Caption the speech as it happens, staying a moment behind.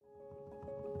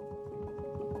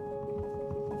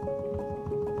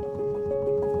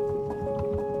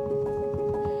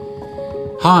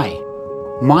Hi,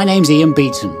 my name's Ian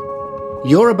Beaton.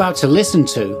 You're about to listen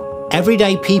to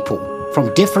everyday people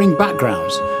from differing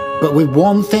backgrounds, but with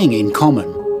one thing in common: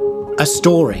 a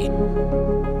story.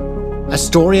 A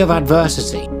story of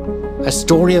adversity, a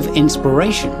story of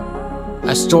inspiration,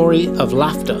 a story of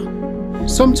laughter,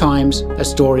 sometimes a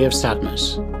story of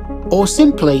sadness, or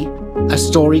simply a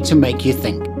story to make you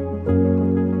think.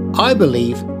 I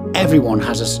believe everyone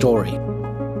has a story.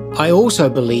 I also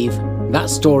believe that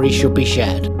story should be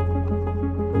shared.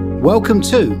 Welcome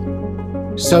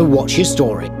to So What's Your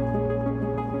Story?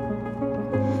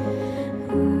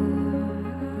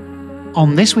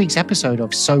 On this week's episode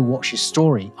of So What's Your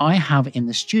Story, I have in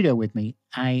the studio with me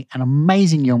an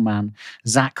amazing young man,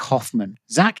 Zach Hoffman.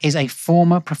 Zach is a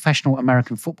former professional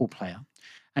American football player.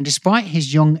 And despite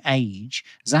his young age,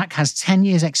 Zach has 10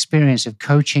 years experience of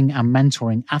coaching and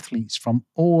mentoring athletes from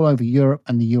all over Europe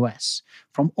and the US,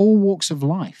 from all walks of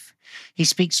life. He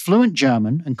speaks fluent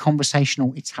German and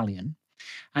conversational Italian,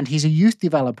 and he's a youth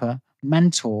developer,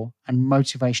 mentor, and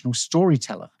motivational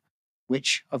storyteller,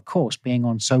 which, of course, being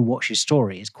on So What's Your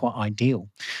Story is quite ideal.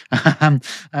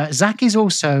 Zach is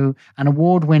also an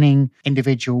award-winning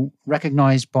individual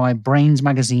recognized by Brains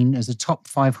magazine as the top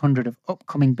 500 of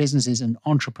upcoming businesses and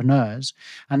entrepreneurs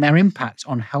and their impact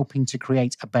on helping to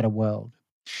create a better world.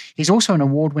 He's also an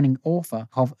award-winning author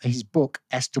of his book,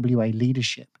 SWA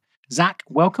Leadership. Zach,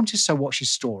 welcome to So What's Your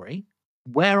Story.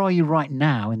 Where are you right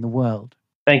now in the world?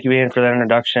 Thank you, Ian, for that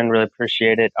introduction. Really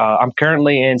appreciate it. I'm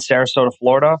currently in Sarasota,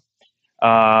 Florida,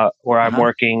 where I'm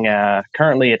working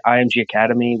currently at IMG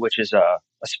Academy, which is a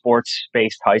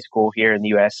sports-based high school here in the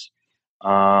U.S.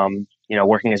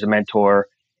 Working as a mentor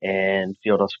in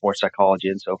field of sports psychology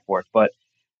and so forth. But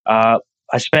I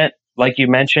spent, like you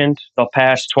mentioned, the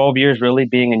past 12 years really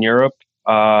being in Europe,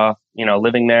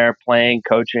 living there, playing,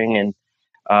 coaching, and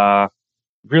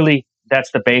really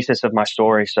that's the basis of my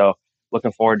story. So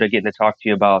looking forward to getting to talk to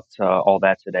you about all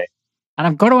that today. And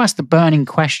I've got to ask the burning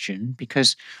question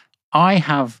because I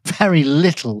have very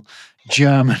little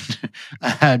German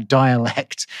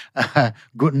dialect.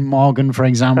 Guten Morgen, for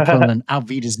example, and Auf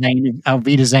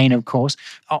Wiedersehen, of course.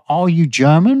 Are you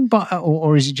German,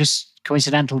 or is it just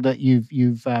coincidental that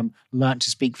you've learned to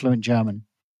speak fluent German?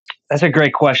 That's a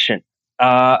great question.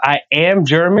 I am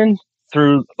German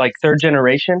through like third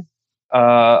generation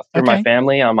through my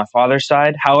family on my father's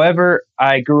side. However,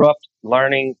 I grew up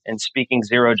learning and speaking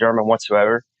zero German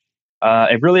whatsoever.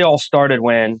 It really all started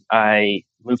when I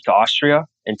moved to Austria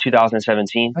in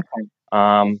 2017.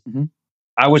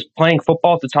 I was playing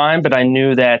football at the time, but I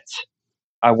knew that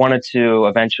I wanted to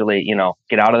eventually,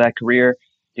 get out of that career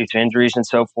due to injuries and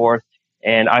so forth.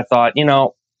 And I thought,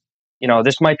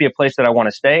 this might be a place that I want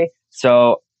to stay.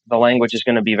 So the language is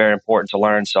going to be very important to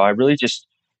learn. So I really just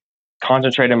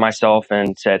concentrated myself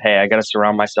and said, hey, I got to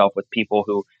surround myself with people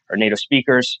who are native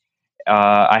speakers.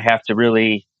 I have to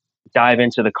really dive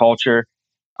into the culture.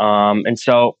 And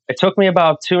so it took me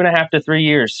about 2.5 to 3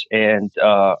 years. And,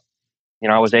 I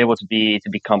was able to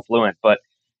become fluent. But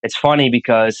it's funny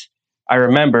because I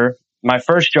remember my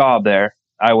first job there,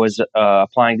 I was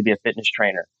applying to be a fitness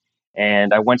trainer.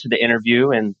 And I went to the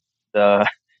interview, and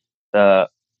the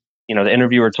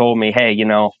interviewer told me, hey,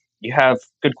 you have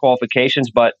good qualifications,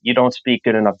 but you don't speak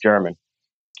good enough German.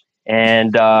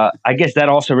 And I guess that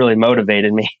also really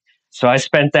motivated me. So I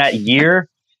spent that year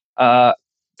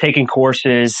taking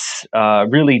courses,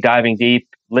 really diving deep,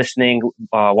 listening,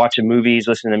 watching movies,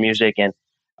 listening to music. And,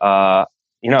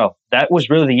 that was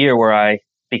really the year where I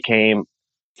became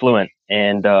fluent.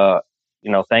 And,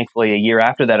 thankfully, a year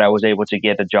after that, I was able to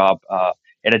get a job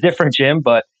at a different gym,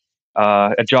 but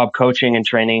a job coaching and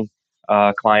training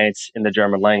clients in the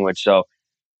German language. So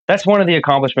that's one of the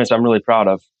accomplishments I'm really proud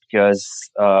of because,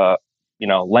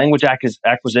 language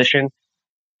acquisition,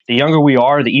 the younger we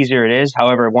are, the easier it is.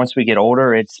 However, once we get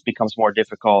older, it becomes more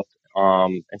difficult.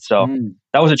 And so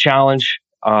that was a challenge.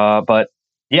 But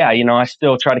yeah, I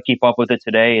still try to keep up with it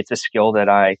today. It's a skill that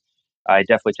I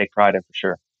definitely take pride in for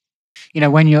sure.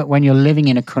 When you're living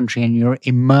in a country and you're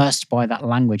immersed by that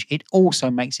language, it also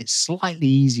makes it slightly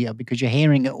easier because you're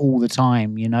hearing it all the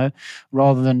time,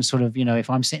 rather than sort of, if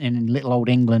I'm sitting in little old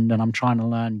England and I'm trying to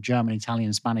learn German,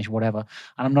 Italian, Spanish, whatever,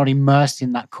 and I'm not immersed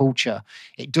in that culture,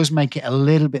 it does make it a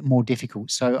little bit more difficult.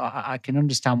 So I can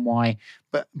understand why,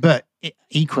 but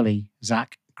equally,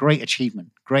 Zach, great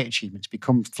achievement to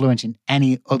become fluent in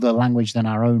any other language than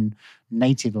our own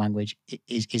native language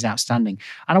is outstanding.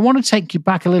 And I want to take you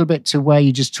back a little bit to where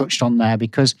you just touched on there,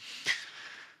 because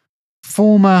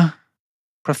former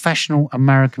professional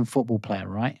American football player,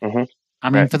 right? Mm-hmm. I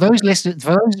mean, for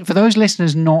those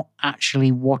listeners not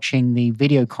actually watching the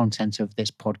video content of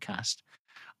this podcast,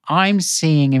 I'm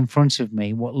seeing in front of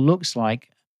me what looks like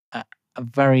a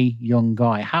very young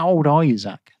guy. How old are you,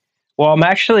 Zach? Well, I'm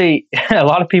actually, a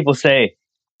lot of people say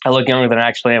I look younger than I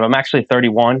actually am. I'm actually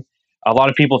 31. A lot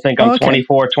of people think I'm Oh, okay.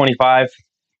 24, 25.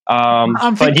 I'm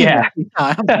But thinking yeah,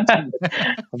 that. I'm thinking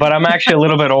that. but I'm actually a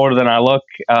little bit older than I look.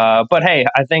 But hey,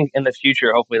 I think in the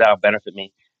future, hopefully that'll benefit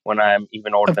me when I'm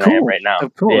even older Of than I am course, right now.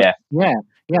 of course. Yeah. Yeah,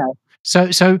 yeah. So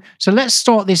let's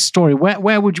start this story.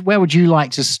 Where would you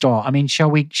like to start? I mean, shall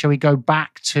we go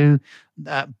back to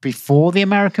before the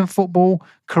American football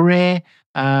career?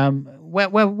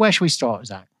 Where should we start,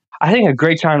 Zach? I think a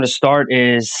great time to start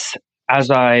is as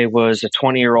I was a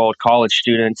 20-year-old college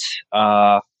student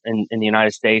in the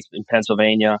United States, in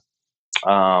Pennsylvania.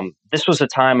 This was a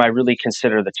time I really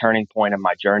consider the turning point in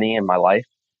my journey in my life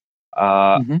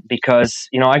Hmm. because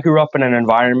I grew up in an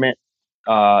environment.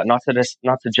 Not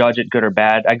to judge it good or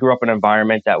bad. I grew up in an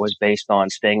environment that was based on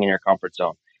staying in your comfort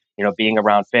zone. Being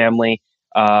around family.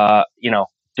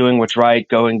 Doing what's right,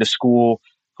 going to school,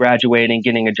 graduating,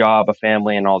 getting a job, a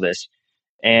family, and all this.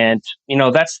 And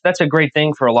that's a great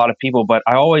thing for a lot of people. But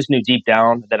I always knew deep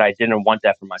down that I didn't want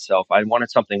that for myself. I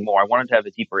wanted something more. I wanted to have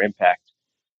a deeper impact.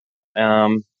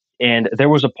 Um, and there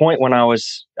was a point when I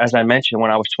was, as I mentioned,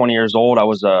 when I was 20 years old, I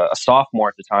was a sophomore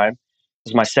at the time. It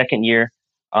was my second year.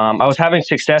 I was having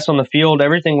success on the field.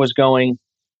 Everything was going,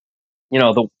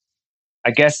 the I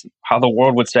guess how the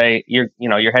world would say you're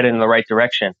headed in the right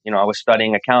direction. I was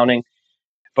studying accounting,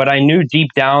 but I knew deep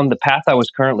down the path I was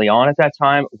currently on at that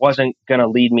time wasn't going to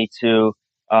lead me to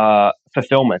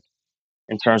fulfillment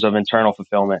in terms of internal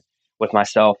fulfillment with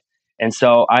myself. And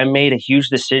so I made a huge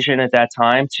decision at that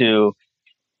time to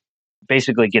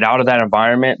basically get out of that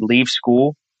environment, leave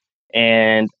school,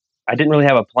 and I didn't really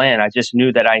have a plan. I just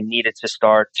knew that I needed to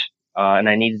start and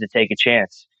I needed to take a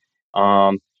chance.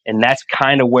 And that's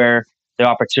kind of where the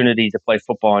opportunity to play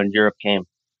football in Europe came.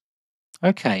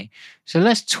 Okay, so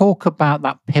let's talk about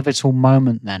that pivotal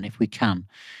moment then, if we can.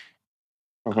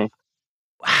 Hmm.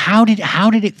 How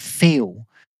did it feel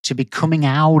to be coming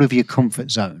out of your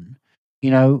comfort zone?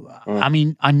 Mm. I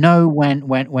mean, I know when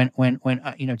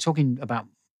talking about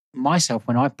myself,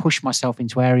 when I push myself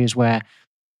into areas where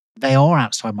they are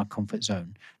outside my comfort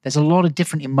zone, there's a lot of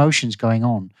different emotions going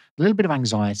on. A little bit of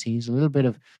anxiety, there's a little bit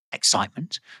of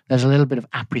excitement, there's a little bit of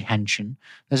apprehension,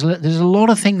 there's a lot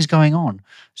of things going on.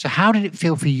 So, how did it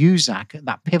feel for you, Zach, at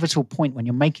that pivotal point when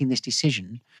you're making this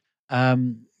decision?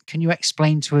 Can you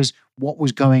explain to us what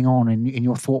was going on in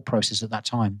your thought process at that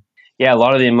time? Yeah, a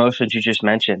lot of the emotions you just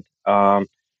mentioned.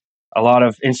 A lot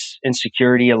of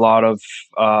insecurity, a lot of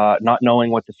not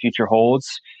knowing what the future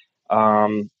holds,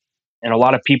 um, and a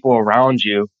lot of people around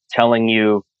you telling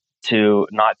you to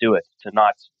not do it, to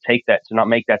not take that, to not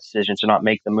make that decision, to not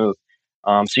make the move.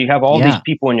 So you have all these Yeah.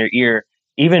 people in your ear,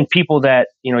 even people that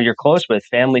you're close with,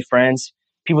 family, friends,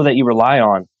 people that you rely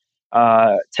on,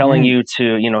 telling Mm, you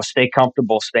to stay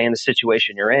comfortable, stay in the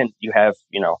situation you're in. You have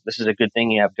this is a good thing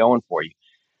you have going for you.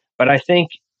 But I think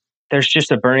there's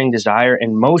just a burning desire,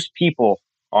 and most people,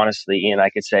 honestly, Ian, I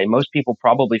could say most people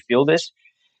probably feel this,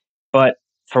 but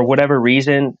for whatever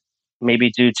reason,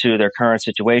 maybe due to their current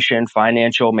situation,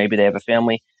 financial, maybe they have a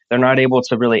family, they're not able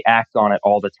to really act on it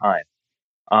all the time.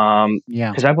 yeah.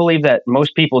 Because I believe that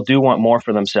most people do want more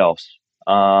for themselves.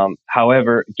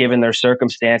 However, given their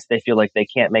circumstance, they feel like they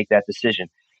can't make that decision.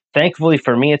 Thankfully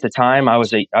for me at the time, I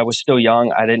was still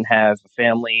young. I didn't have a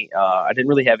family. I didn't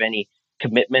really have any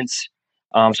commitments,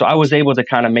 so I was able to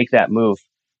kind of make that move.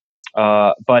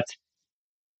 But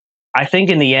I think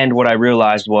in the end, what I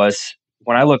realized was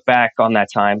when I look back on that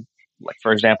time, like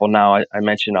for example, now I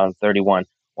mentioned I'm 31.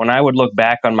 When I would look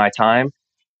back on my time,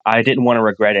 I didn't want to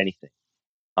regret anything.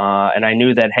 And I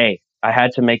knew that, hey, I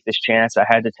had to make this chance. I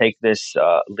had to take this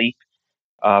leap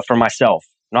for myself,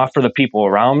 not for the people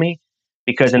around me,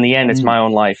 because in the end, it's Mm, my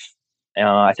own life.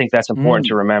 I think that's important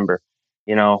to mm, remember.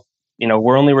 You know,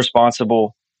 we're only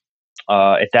responsible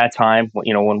at that time.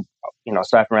 When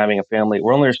aside from having a family,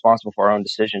 we're only responsible for our own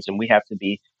decisions, and we have to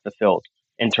be fulfilled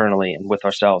internally and with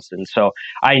ourselves. And so,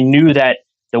 I knew that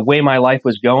the way my life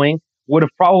was going would have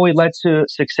probably led to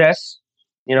success,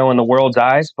 in the world's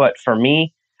eyes. But for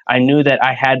me, I knew that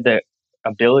I had the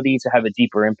ability to have a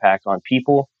deeper impact on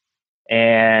people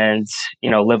and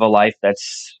live a life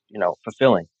that's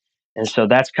fulfilling. And so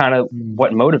that's kind of mm.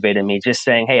 what motivated me, just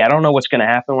saying, hey, I don't know what's going to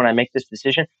happen when I make this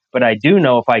decision, but I do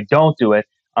know if I don't do it,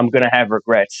 I'm going to have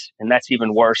regrets, and that's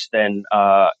even worse than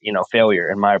failure,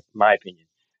 in my opinion,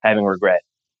 having regret.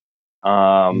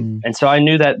 Mm. And so I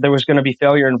knew that there was going to be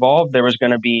failure involved, there was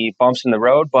going to be bumps in the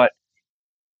road, but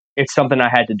it's something I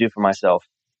had to do for myself.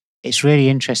 It's really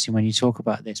interesting when you talk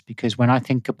about this because when I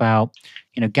think about,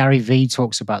 Gary Vee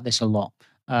talks about this a lot.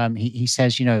 he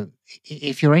says,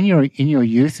 if you're in your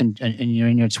youth and you're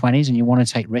in your 20s and you want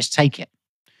to take risks, take it,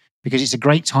 because it's a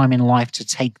great time in life to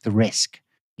take the risk.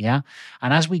 Yeah.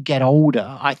 And as we get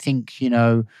older, I think,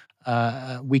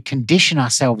 we condition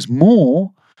ourselves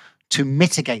more to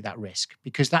mitigate that risk,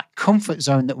 because that comfort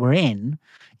zone that we're in,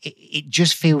 it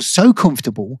just feels so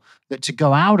comfortable that to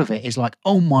go out of it is like,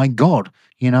 oh my God,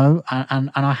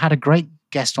 and I had a great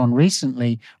guest on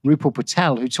recently, Rupal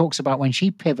Patel, who talks about when she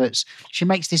pivots, she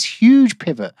makes this huge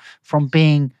pivot from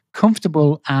being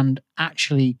comfortable and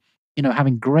actually,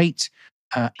 having great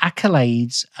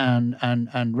accolades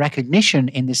and recognition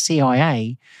in the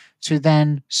CIA, to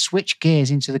then switch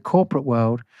gears into the corporate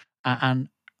world, and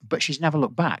but she's never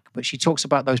looked back. But she talks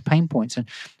about those pain points, and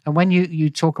when you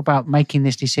talk about making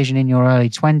this decision in your early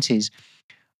 20s,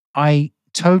 I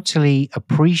totally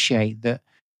appreciate that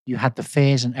you had the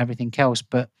fears and everything else.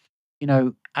 But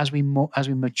as we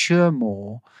mature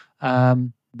more,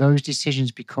 those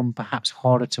decisions become perhaps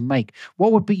harder to make.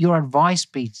 What would be your advice,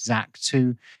 Zach,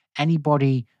 to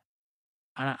anybody?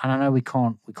 And I know we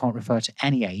can't refer to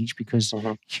any age, because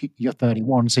you're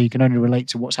 31, so you can only relate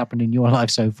to what's happened in your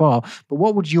life so far. But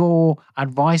what would your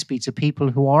advice be to people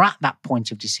who are at that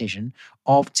point of decision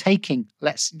of taking,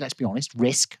 let's be honest,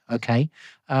 risk? Okay,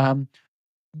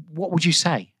 what would you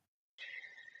say?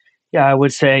 Yeah, I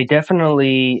would say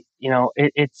definitely.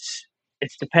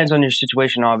 It depends on your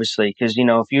situation, obviously, because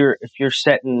if you're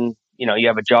setting, you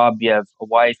have a job, you have a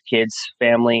wife, kids,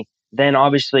 family, then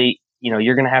obviously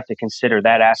you're going to have to consider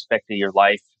that aspect of your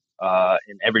life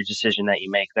in every decision that you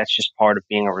make. That's just part of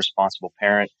being a responsible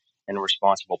parent and a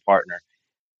responsible partner.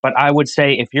 But I would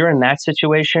say if you're in that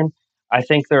situation, I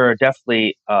think there are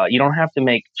definitely you don't have to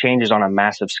make changes on a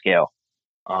massive scale.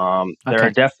 There are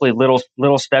Okay. definitely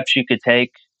little steps you could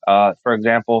take. For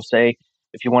example, say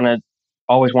if you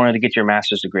always wanted to get your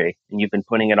master's degree and you've been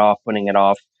putting it off,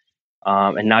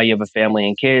 and now you have a family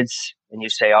and kids, and you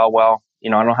say, "Oh well, I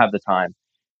don't have the time."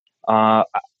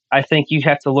 I think you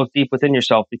have to look deep within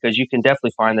yourself, because you can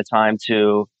definitely find the time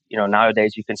to,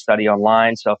 nowadays you can study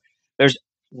online. So there's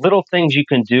little things you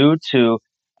can do to,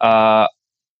 uh,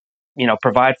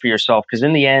 provide for yourself. Because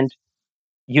in the end,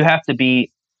 you have to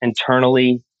be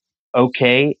internally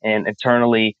okay and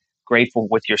internally grateful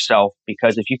with yourself,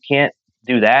 because if you can't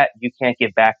do that, you can't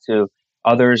give back to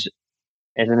others.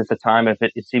 And then at the time, if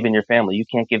it's even your family, you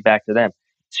can't give back to them.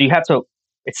 So you have to,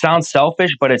 it sounds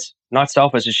selfish, but it's not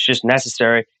selfish. It's just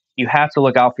necessary. You have to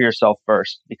look out for yourself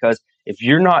first, because if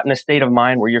you're not in a state of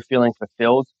mind where you're feeling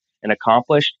fulfilled and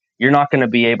accomplished, you're not going to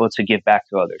be able to give back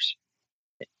to others.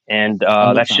 And I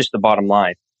love that's that. just the bottom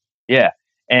line. Yeah.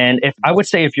 And if I would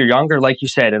say if you're younger, like you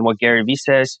said, and what Gary Vee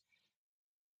says,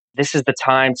 this is the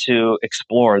time to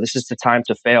explore. This is the time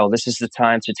to fail. This is the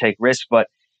time to take risks. But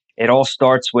it all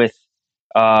starts with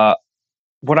uh,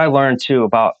 what I learned too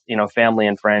about family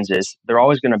and friends is they're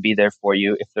always going to be there for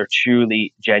you if they're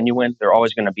truly genuine. They're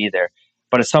always going to be there.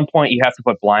 But at some point, you have to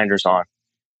put blinders on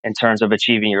in terms of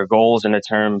achieving your goals and in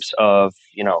terms of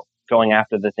going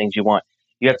after the things you want.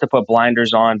 You have to put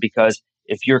blinders on, because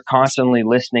if you're constantly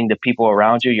listening to people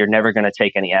around you, you're never going to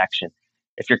take any action.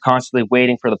 If you're constantly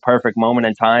waiting for the perfect moment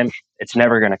in time, it's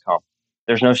never going to come.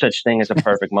 There's no such thing as a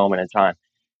perfect moment in time.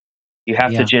 You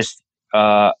have to Yeah. just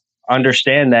uh,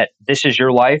 understand that this is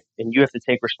your life and you have to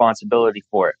take responsibility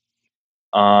for it.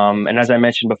 And as I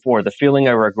mentioned before, the feeling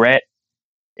of regret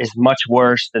is much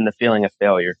worse than the feeling of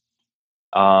failure.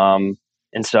 And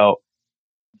so,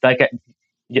 like,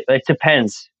 it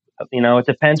depends. It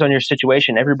depends on your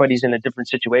situation. Everybody's in a different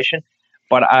situation,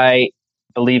 but I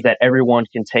believe that everyone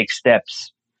can take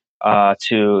steps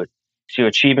to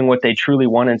achieving what they truly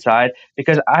want inside.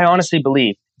 Because I honestly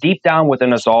believe deep down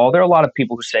within us all, there are a lot of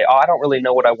people who say, "Oh, I don't really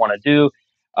know what I want to do.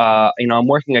 I'm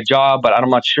working a job, but I'm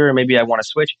not sure. Maybe I want to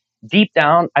switch." Deep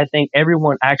down, I think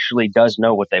everyone actually does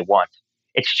know what they want.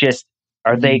 It's just,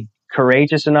 are they Mm,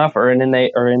 courageous enough, or in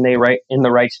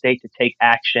the right state to take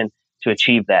action to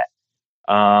achieve that?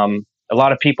 A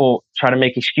lot of people try to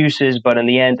make excuses, but in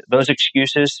the end, those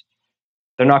excuses,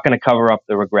 they're not going to cover up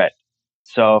the regret.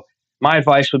 So my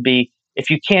advice would be, if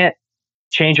you can't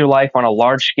change your life on a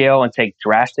large scale and take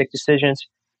drastic decisions,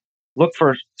 look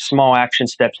for small action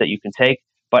steps that you can take.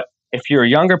 But if you're a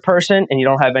younger person and you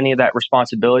don't have any of that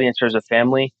responsibility in terms of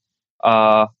family,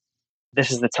 uh,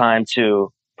 this is the time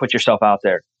to put yourself out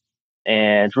there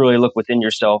and really look within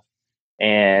yourself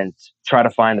and try to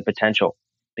find the potential,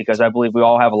 because I believe we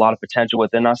all have a lot of potential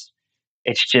within us.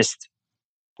 It's just,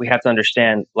 we have to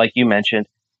understand, like you mentioned,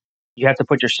 you have to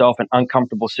put yourself in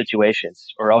uncomfortable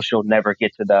situations, or else you'll never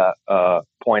get to the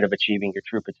point of achieving your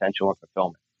true potential and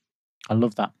fulfillment. I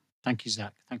love that. Thank you,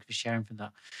 Zach. Thank you for sharing from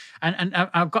that. And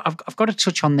I've got to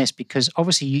touch on this because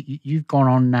obviously you've gone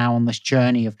on now on this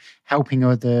journey of helping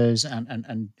others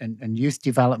and youth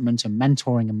development and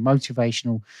mentoring and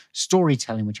motivational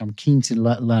storytelling, which I'm keen to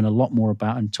learn a lot more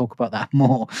about and talk about that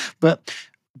more. But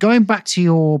going back to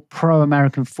your pro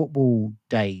American football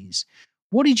days,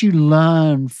 what did you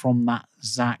learn from that,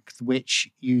 Zach, which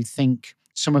you think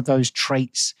some of those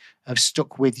traits have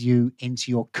stuck with you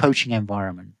into your coaching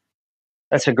environment?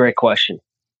 That's a great question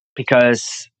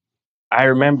because I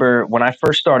remember when I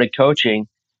first started coaching,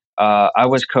 I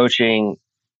was coaching,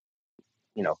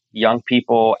 young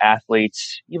people,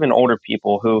 athletes, even older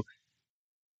people who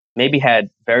maybe had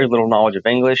very little knowledge of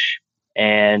English,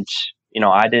 and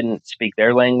I didn't speak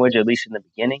their language, at least in the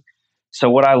beginning. So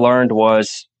what I learned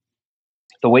was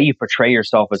the way you portray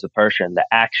yourself as a person, the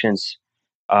actions,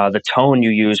 the tone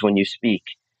you use when you speak,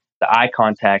 the eye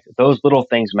contact, those little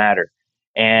things matter.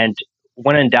 And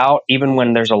when in doubt, even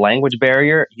when there's a language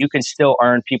barrier, you can still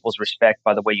earn people's respect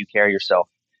by the way you carry yourself.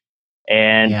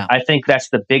 And Yeah. I think that's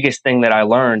the biggest thing that I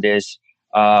learned is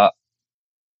uh,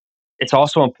 it's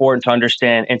also important to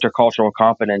understand intercultural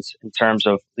competence in terms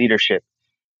of leadership.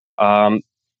 Um,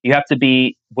 you have to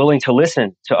be willing to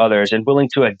listen to others and willing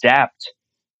to adapt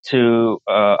to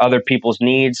other people's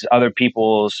needs, other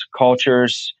people's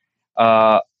cultures,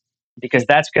 uh, because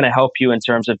that's going to help you in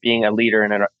terms of being a leader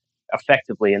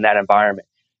effectively in that environment.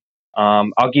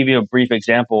 I'll give you a brief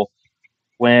example.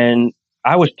 When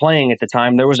I was playing at the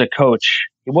time, there was a coach.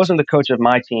 He wasn't the coach of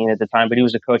my team at the time, but he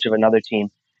was the coach of another team.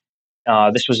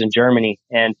 This was in Germany,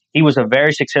 and he was a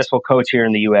very successful coach here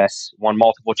in the U.S. Won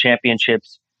multiple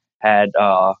championships, had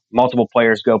multiple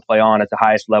players go play on at the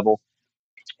highest level,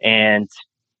 and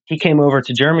he came over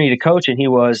to Germany to coach, and he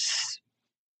was,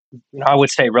 I would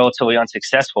say, relatively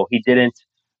unsuccessful. He didn't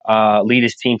lead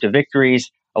his team to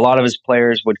victories. A lot of his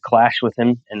players would clash with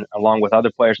him, and along with other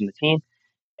players in the team.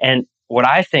 And what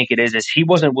I think it is he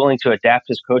wasn't willing to adapt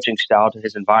his coaching style to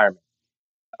his environment.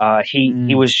 He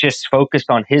Mm, was just focused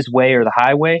on his way or the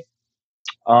highway,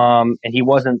 and he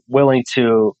wasn't willing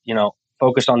to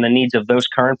focus on the needs of those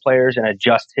current players and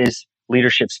adjust his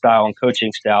leadership style and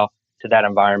coaching style to that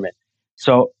environment.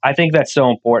 So I think that's so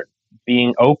important.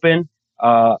 Being open,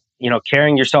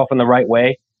 carrying yourself in the right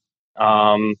way,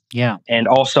 um, yeah. and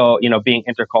also being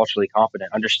interculturally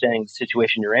competent, understanding the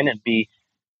situation you're in, and be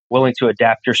willing to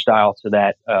adapt your style to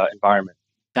that environment.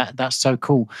 That's so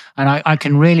cool, and I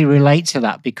can really relate to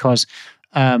that because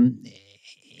um,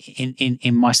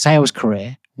 in my sales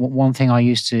career, one thing I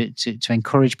used to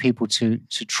encourage people to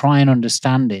try and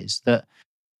understand is that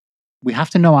we have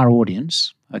to know our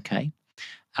audience, okay,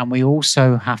 and we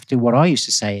also have to. What I used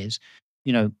to say is,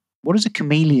 you know, what does a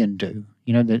chameleon do?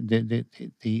 You know,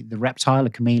 the reptile, a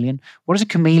chameleon. What does a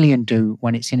chameleon do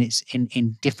when it's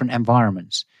in different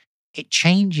environments? It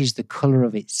changes the color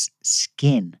of its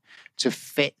skin to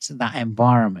fit that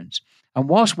environment. And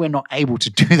whilst we're not able to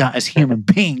do that as human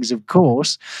beings, of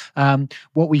course,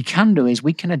 what we can do is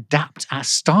we can adapt our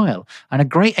style. And a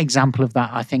great example of that,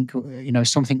 I think,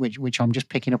 something which I'm just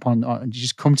picking up on,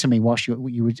 just come to me whilst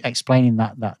you were explaining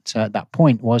that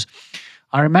point was,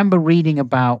 I remember reading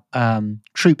about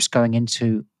troops going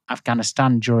into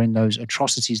Afghanistan during those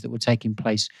atrocities that were taking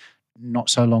place not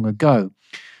so long ago.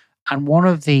 And one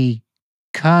of the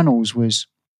colonels was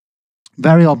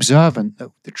very observant that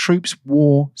the troops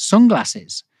wore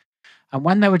sunglasses. And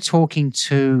when they were talking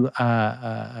to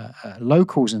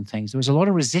locals and things, there was a lot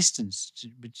of resistance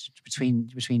between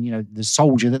the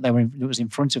soldier that was in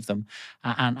front of them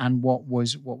and what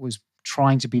was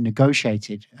trying to be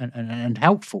negotiated and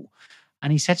helpful.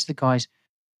 And he said to the guys,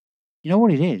 "You know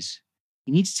what it is?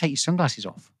 You need to take your sunglasses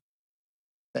off.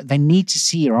 They need to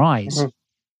see your eyes." Mhm.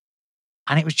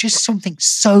 And it was just something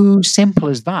so simple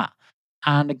as that.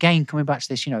 And again, coming back to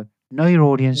this, know your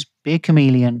audience, be a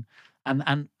chameleon, and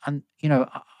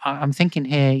I'm thinking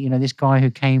here, this guy who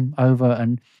came over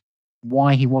and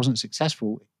why he wasn't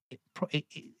successful.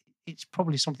 It's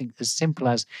probably something as simple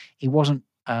as he wasn't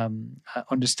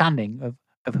understanding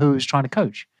of who he was trying to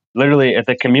coach. Literally, if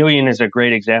the chameleon is a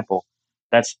great example,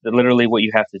 that's literally what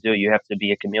you have to do. You have to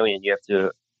be a chameleon. You have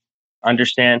to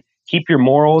understand, keep your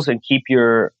morals and keep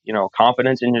your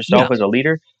confidence in yourself Yeah, as a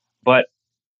leader, but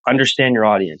understand your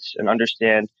audience and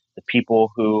understand the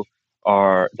people who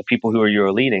are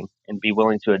you're leading, and be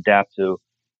willing to adapt to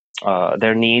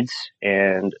their needs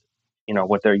and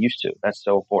what they're used to. That's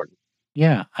so important.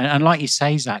 yeah, and like you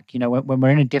say, Zach, when we're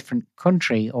in a different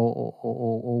country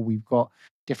or we've got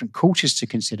different cultures to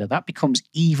consider, that becomes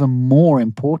even more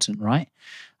important, right?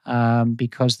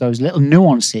 Because those little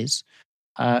nuances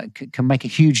can make a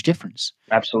huge difference.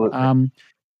 Absolutely. Um,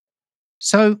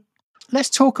 so, let's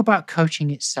talk about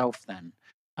coaching itself then.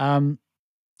 Um,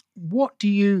 what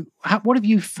have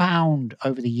you found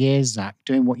over the years, Zach,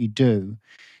 doing what you do?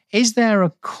 Is there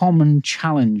a common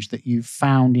challenge that you've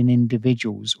found in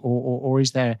individuals, or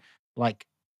is there, like,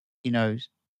 you know,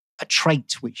 a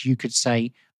trait which you could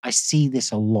say, I see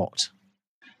this a lot?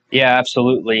 Yeah,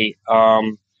 absolutely.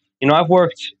 I've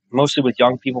worked mostly with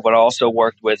young people, but I also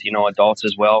worked with, adults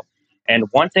as well. And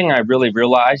one thing I really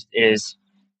realized is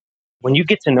when you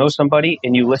get to know somebody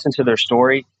and you listen to their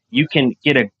story, you can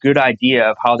get a good idea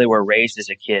of how they were raised as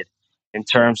a kid in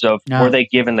terms of were No. they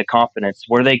given the confidence,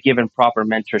 were they given proper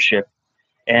mentorship.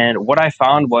 And what I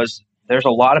found was there's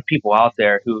a lot of people out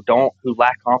there who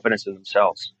lack confidence in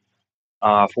themselves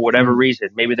for whatever Mm, reason.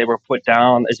 Maybe they were put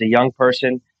down as a young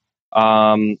person.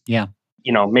 Um, yeah.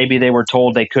 Maybe they were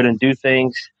told they couldn't do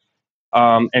things.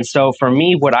 And so for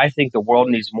me, what I think the world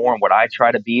needs more and what I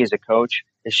try to be as a coach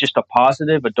is just a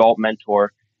positive adult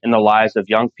mentor in the lives of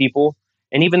young people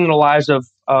and even in the lives of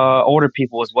older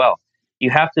people as well. You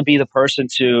have to be the person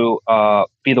to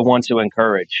be the one to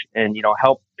encourage and,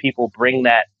 help people bring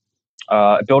that,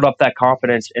 build up that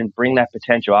confidence and bring that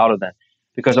potential out of them.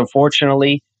 Because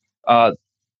unfortunately, uh,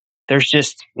 there's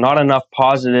just not enough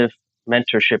positive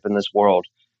mentorship in this world.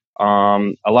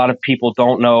 A lot of people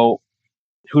don't know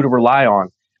who to rely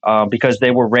on because they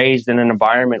were raised in an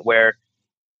environment where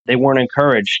they weren't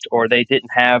encouraged or they didn't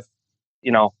have,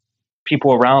 you know,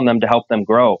 people around them to help them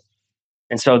grow.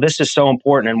 And so this is so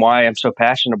important and why I'm so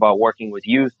passionate about working with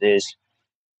youth is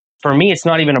for me, it's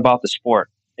not even about the sport.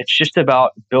 It's just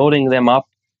about building them up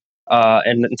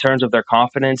in terms of their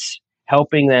confidence,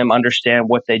 helping them understand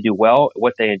what they do well,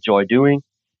 what they enjoy doing,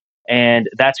 and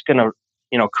that's going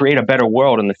to create a better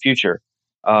world in the future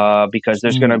because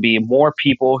there's going to Mm, be more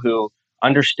people who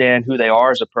understand who they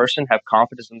are as a person, have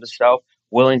confidence in themselves,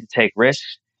 willing to take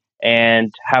risks,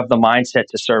 and have the mindset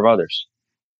to serve others,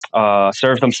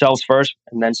 serve themselves first,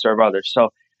 and then serve others. So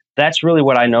that's really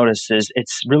what I notice is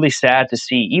it's really sad to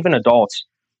see even adults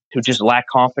who just lack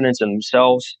confidence in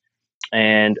themselves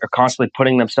and are constantly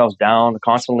putting themselves down,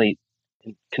 constantly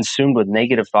consumed with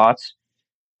negative thoughts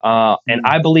and mm,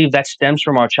 I believe that stems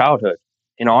from our childhood.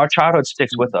 Our childhood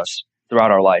sticks with mm. us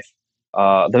throughout our life,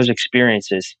 those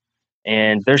experiences.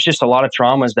 And there's just a lot of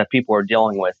traumas that people are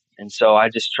dealing with. And so I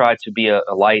just try to be a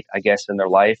light, I guess, in their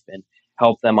life and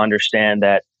help them understand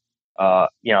that,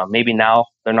 maybe now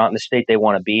they're not in the state they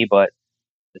want to be, but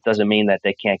it doesn't mean that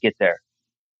they can't get there.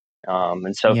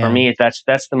 And so for Yeah. me, that's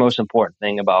the most important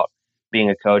thing about being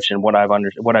a coach and what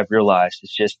I've realized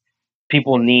is just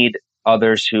people need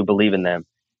others who believe in them,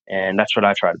 and that's what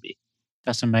I try to be.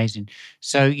 That's amazing.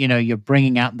 So, you're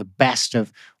bringing out the best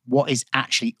of what is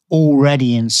actually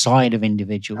already inside of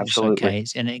individuals. Absolutely.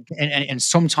 Okay. And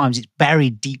sometimes it's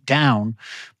buried deep down.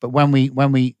 But when we,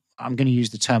 I'm going to use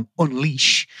the term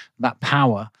unleash that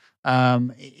power,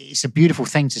 it's a beautiful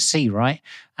thing to see. Right.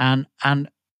 And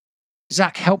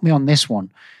Zach, help me on this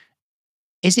one.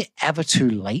 Is it ever too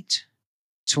late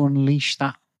to unleash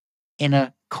that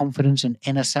inner confidence and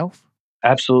inner self?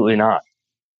 Absolutely not.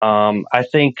 I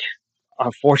think,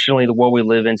 unfortunately, the world we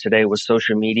live in today with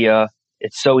social media,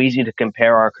 it's so easy to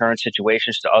compare our current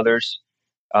situations to others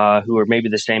who are maybe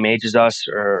the same age as us,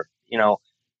 or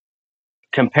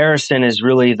comparison is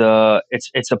really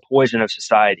it's a poison of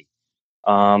society.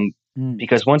 Um, Mm,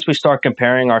 because once we start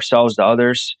comparing ourselves to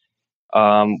others,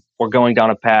 we're going down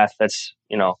a path that's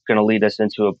going to lead us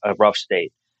into a rough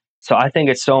state. So I think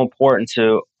it's so important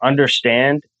to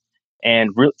understand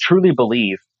and truly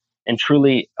believe and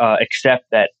truly accept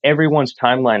that everyone's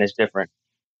timeline is different.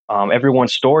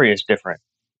 Everyone's story is different.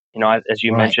 As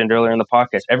you right. mentioned earlier in the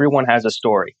podcast, everyone has a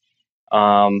story,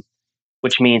 um,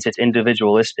 which means it's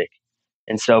individualistic.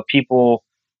 And so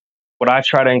what I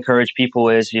try to encourage people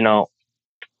is,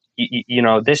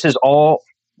 this is all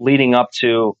leading up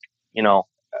to, you know,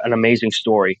 an amazing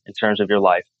story in terms of your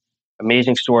life,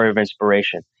 amazing story of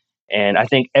inspiration. And I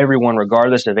think everyone,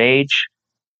 regardless of age,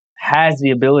 has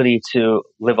the ability to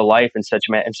live a life in such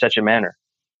a manner.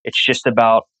 It's just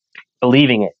about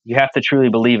believing it. You have to truly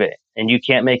believe it, and you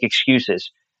can't make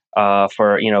excuses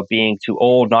for being too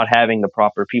old, not having the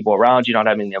proper people around you, not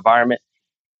having the environment.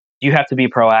 You have to be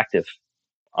proactive,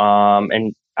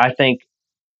 and I think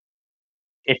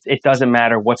it doesn't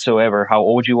matter whatsoever how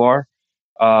old you are.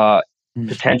 Uh, Mm,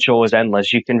 Potential is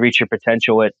endless. You can reach your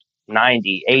potential at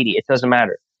 90, 80. It doesn't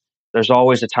matter. There's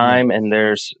always a yeah. time, and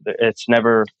it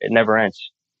never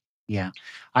ends. Yeah,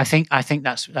 I think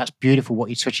that's beautiful what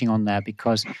you're touching on there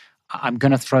because I'm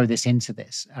going to throw this into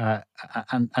this, and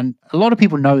a lot of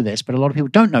people know this, but a lot of people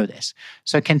don't know this.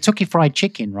 So Kentucky Fried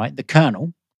Chicken, right? The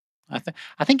Colonel,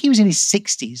 I think he was in his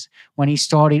 60s when he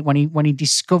started when he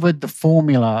discovered the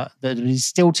formula that is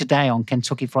still today on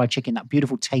Kentucky Fried Chicken, that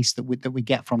beautiful taste that we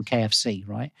get from KFC,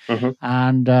 right? Hmm.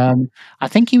 And I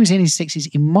think he was in his 60s.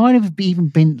 He might have even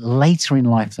been later in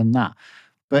life than that,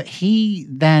 but he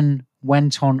then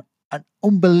went on an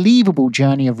unbelievable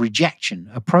journey of rejection,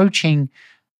 approaching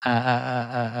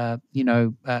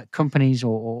companies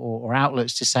or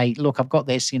outlets to say, look, I've got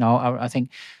this, I think,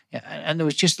 and there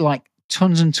was just like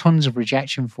tons and tons of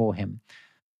rejection for him.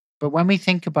 But when we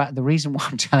think about the reason why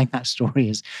I'm telling that story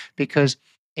is because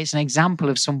it's an example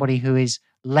of somebody who is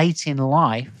late in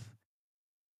life,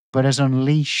 but has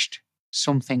unleashed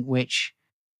something which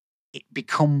it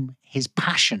become his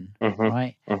passion, Hmm.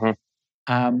 right?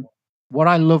 Hmm. What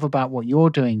I love about what you're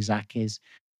doing, Zach, is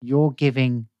you're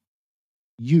giving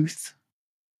youth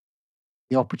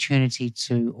the opportunity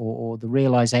to or the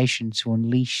realization to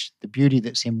unleash the beauty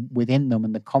that's within them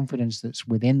and the confidence that's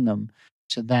within them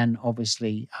to then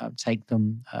obviously take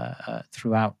them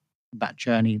throughout that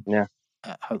journey, Yeah.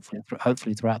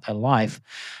 hopefully throughout their life.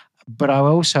 But I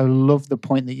also love the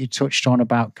point that you touched on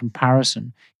about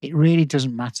comparison. It really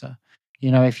doesn't matter.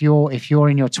 If you're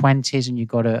in your 20s and you've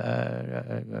got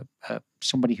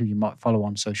somebody who you might follow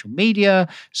on social media,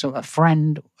 so a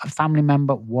friend, a family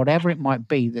member, whatever it might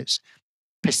be, that's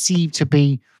perceived to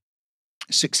be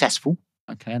successful.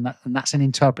 Okay, and that's an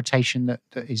interpretation that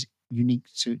is unique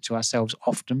to ourselves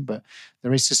often, but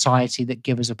there is society that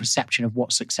give us a perception of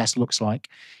what success looks like.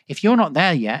 If you're not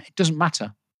there yet, it doesn't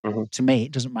matter. Hmm. To me,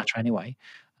 it doesn't matter anyway.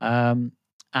 Um,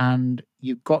 and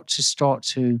you've got to start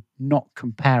to not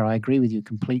compare. I agree with you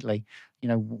completely.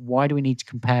 Why do we need to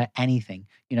compare anything?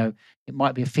 It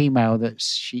might be a female that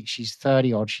she's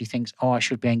 30 odd. She thinks, oh, I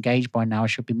should be engaged by now. I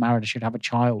should be married. I should have a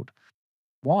child.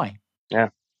 Why? Yeah.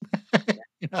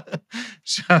 You know?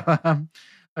 So,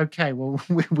 okay, well,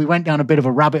 we went down a bit of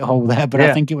a rabbit hole there, but I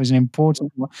Yeah. think it was an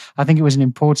important one. I think it was an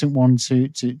important one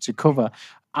to cover.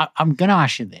 I'm going to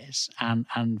ask you this, and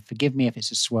forgive me if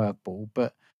it's a swerve ball,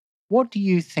 but what do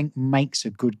you think makes a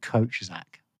good coach,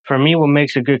 Zach? For me, what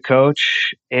makes a good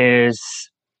coach is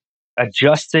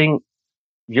adjusting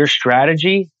your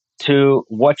strategy to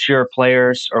what your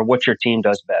players or what your team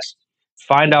does best.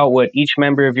 Find out what each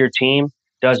member of your team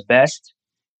does best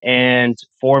and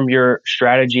form your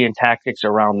strategy and tactics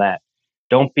around that.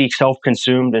 Don't be self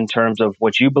consumed in terms of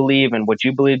what you believe and what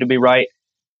you believe to be right.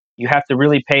 You have to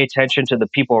really pay attention to the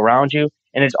people around you.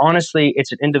 And it's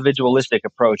an individualistic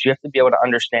approach. You have to be able to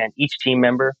understand each team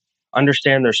member,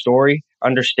 understand their story,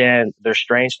 understand their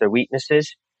strengths, their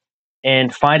weaknesses,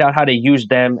 and find out how to use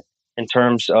them in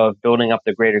terms of building up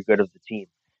the greater good of the team.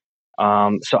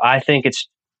 So I think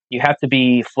you have to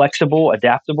be flexible,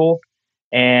 adaptable,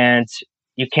 and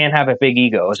you can't have a big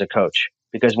ego as a coach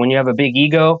because when you have a big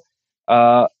ego,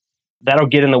 uh, that'll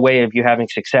get in the way of you having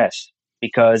success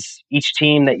because each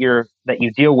team that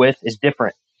you deal with is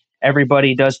different.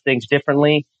 Everybody does things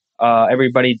differently.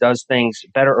 Everybody does things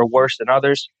better or worse than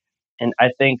others. And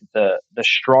I think the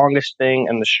strongest thing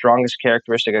and the strongest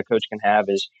characteristic a coach can have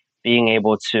is being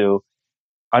able to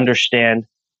understand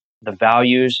the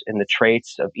values and the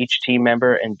traits of each team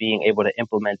member and being able to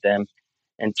implement them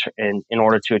in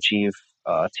order to achieve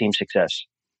team success.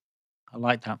 I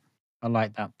like that. I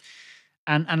like that.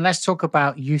 And let's talk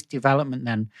about youth development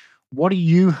then. What are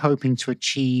you hoping to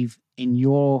achieve in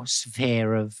your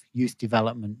sphere of youth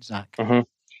development, Zach? Hmm.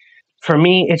 For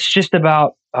me, it's just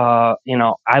about,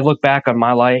 I look back on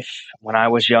my life when I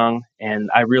was young and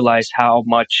I realized how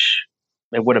much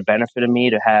it would have benefited me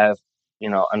to have,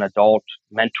 an adult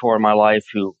mentor in my life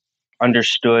who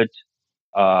understood,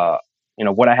 uh,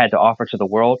 what I had to offer to the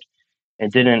world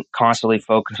and didn't constantly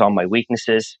focus on my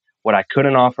weaknesses, what I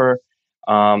couldn't offer.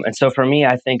 And so for me,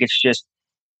 I think it's just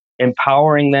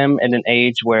empowering them at an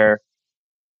age where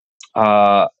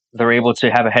they're able to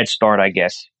have a head start, I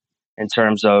guess, in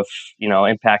terms of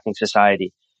impacting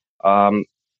society, um,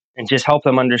 and just help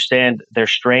them understand their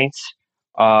strengths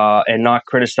and not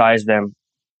criticize them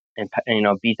and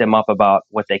beat them up about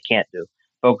what they can't do.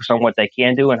 Focus on what they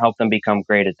can do and help them become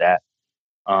great at that.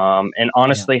 And Yeah.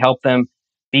 honestly, help them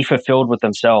be fulfilled with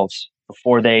themselves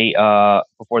before they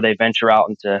venture out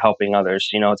into helping others.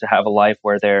 To have a life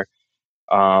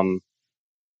um,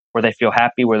 where they feel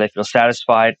happy, where they feel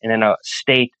satisfied, and in a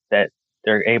state that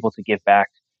they're able to give back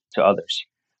to others.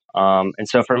 And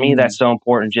so for me, Mm, that's so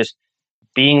important. Just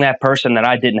being that person that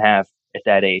I didn't have at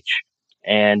that age,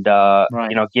 and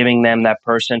right. giving them that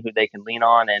person who they can lean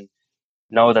on and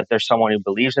know that there's someone who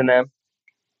believes in them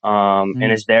and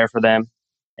Mm. is there for them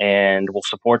and will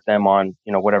support them on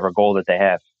whatever goal that they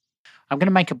have. I'm going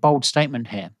to make a bold statement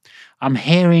here. I'm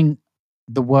hearing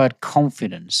the word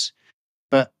confidence,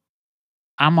 but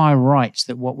am I right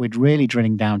that what we're really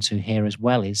drilling down to here as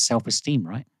well is self-esteem,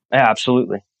 right? Yeah,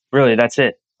 absolutely. Really, that's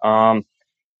it.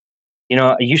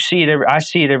 You see it I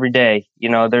see it every day.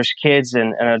 There's kids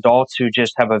and adults who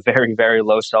just have a very, very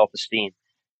low self-esteem.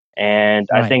 And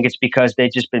I Right. think it's because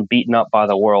they've just been beaten up by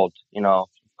the world,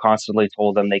 constantly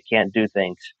told them they can't do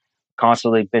things,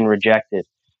 constantly been rejected.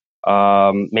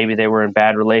 Maybe they were in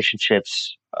bad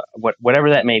relationships, whatever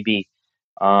that may be.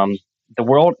 Um, the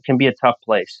world can be a tough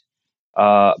place.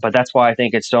 But that's why I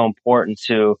think it's so important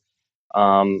to,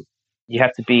 um, you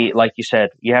have to be, like you said,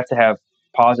 you have to have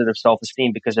positive self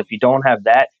esteem, because if you don't have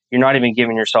that, you're not even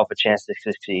giving yourself a chance to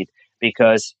succeed.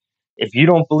 Because if you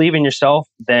don't believe in yourself,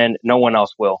 then no one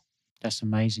else will. That's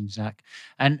amazing, Zach.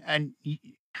 And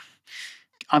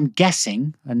I'm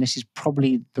guessing, and this is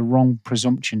probably the wrong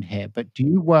presumption here, but do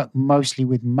you work mostly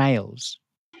with males?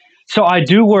 So I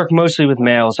do work mostly with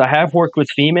males. I have worked with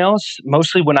females,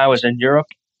 mostly when I was in Europe.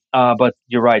 But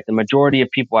you're right. The majority of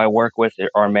people I work with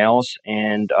are males.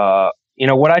 And,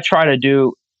 what I try to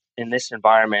do in this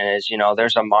environment is,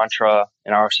 there's a mantra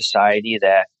in our society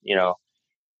that,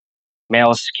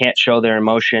 males can't show their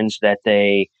emotions, that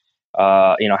they,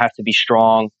 have to be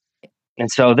strong. And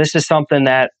so this is something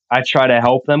that I try to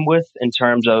help them with in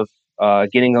terms of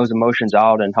getting those emotions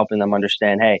out and helping them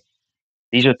understand, hey,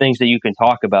 these are things that you can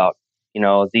talk about.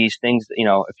 These things,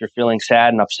 if you're feeling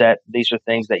sad and upset, these are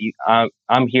things that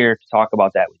I'm here to talk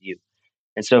about that with you.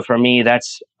 And so for me,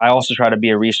 I also try to be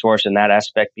a resource in that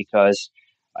aspect, because,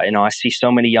 I see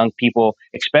so many young people,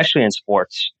 especially in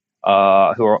sports, who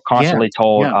are Yeah. constantly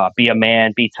told, Yeah. be a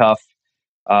man, be tough,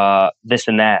 this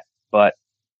and that. But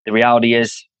the reality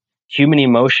is, human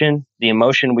emotion, the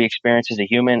emotion we experience as a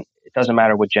human, it doesn't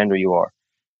matter what gender you are.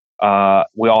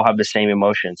 We all have the same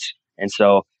emotions. And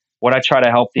so, what I try to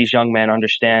help these young men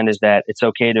understand is that it's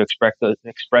okay to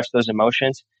express those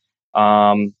emotions.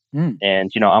 Um, Mm. and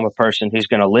I'm a person who's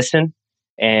going to listen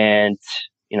and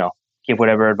you know give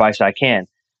whatever advice I can.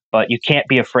 But you can't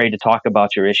be afraid to talk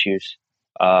about your issues,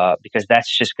 because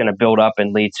that's just going to build up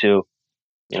and lead to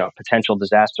potential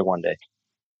disaster one day.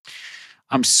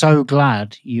 I'm so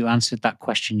glad you answered that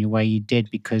question the way you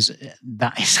did, because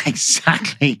that is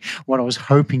exactly what I was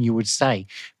hoping you would say.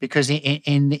 Because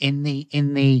in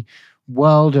the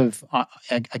world of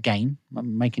again,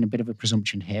 I'm making a bit of a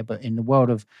presumption here, but in the world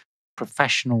of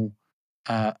professional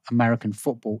American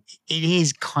football, it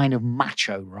is kind of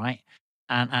macho, right?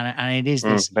 And it is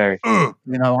this, Very.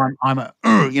 I'm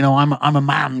a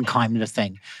man kind of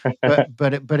thing. But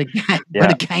again, but Yeah,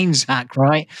 again, Zach,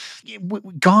 right?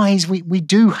 Guys, we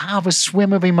do have a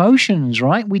swim of emotions,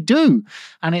 right? We do,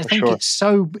 and I for think sure. it's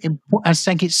so I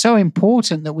think it's so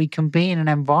important that we can be in an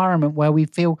environment where we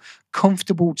feel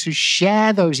comfortable to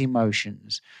share those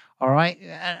emotions. All right,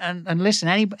 and listen,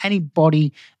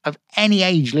 anybody of any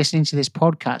age listening to this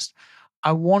podcast,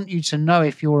 I want you to know,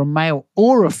 if you're a male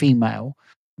or a female,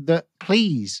 that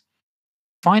please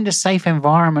find a safe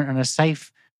environment and a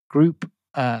safe group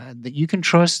that you can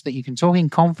trust, that you can talk in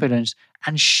confidence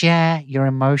and share your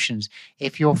emotions.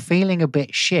 If you're feeling a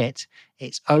bit shit,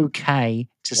 it's okay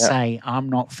to Yeah, say, I'm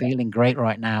not feeling great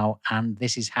right now, and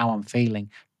this is how I'm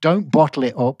feeling. Don't bottle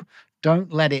it up.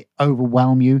 Don't let it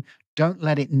overwhelm you. Don't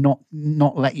let it not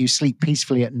let you sleep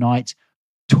peacefully at night.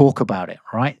 Talk about it,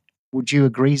 right? Would you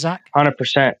agree, Zach?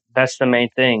 100%. That's the main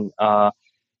thing.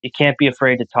 You can't be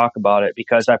afraid to talk about it,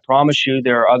 because I promise you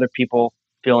there are other people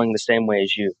feeling the same way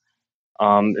as you.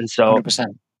 And so 100%.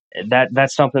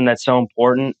 that's something that's so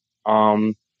important.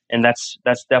 Um, and that's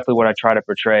definitely what I try to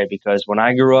portray, because when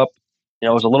I grew up, it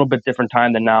was a little bit different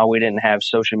time than now. We didn't have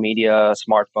social media,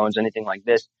 smartphones, anything like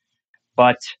this.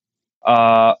 But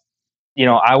uh,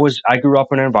 I grew up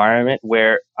in an environment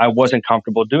where I wasn't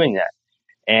comfortable doing that.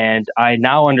 And I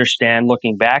now understand,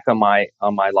 looking back on my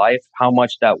life, how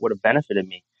much that would have benefited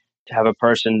me, to have a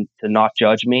person to not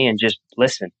judge me and just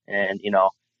listen and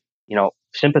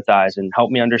sympathize and help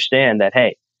me understand that,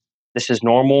 hey, this is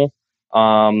normal.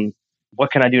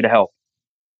 What can I do to help?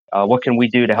 What can we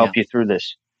do to help Yeah. you through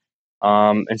this?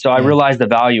 And so I Yeah. realized the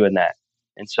value in that.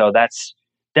 And so that's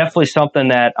definitely something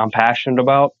that I'm passionate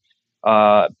about,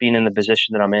 being in the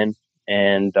position that I'm in,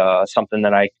 and something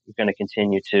that I'm going to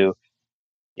continue to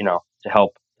to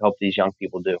help these young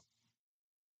people do.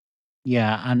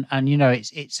 Yeah, and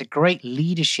it's a great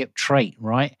leadership trait,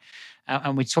 right?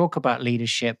 And we talk about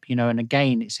leadership, and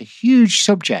again, it's a huge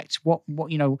subject. What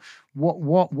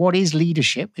is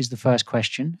leadership is the first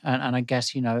question, and I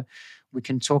guess we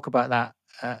can talk about that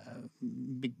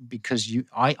because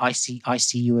I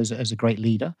see you as a great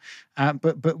leader.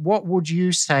 But what would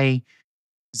you say,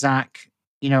 Zach,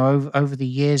 over the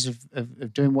years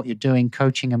of doing what you're doing,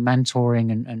 coaching and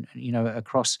mentoring and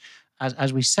across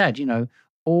as we said,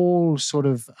 all sort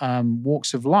of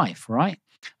walks of life, right?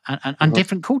 And Mhm.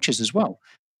 different cultures as well.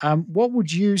 What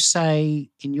would you say,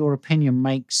 in your opinion,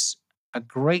 makes a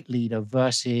great leader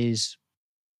versus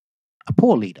a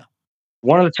poor leader?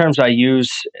 One of the terms I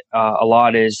use a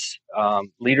lot is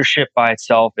leadership by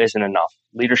itself isn't enough.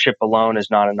 Leadership alone is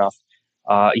not enough.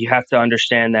 You have to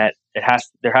understand that there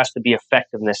has to be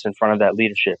effectiveness in front of that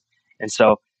leadership. And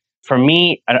so, for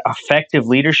me, an effective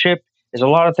leadership is a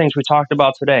lot of things we talked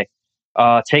about today.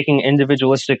 Taking an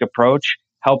individualistic approach,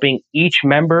 helping each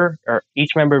member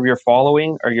of your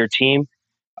following or your team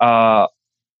uh,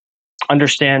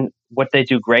 understand what they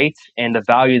do great and the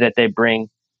value that they bring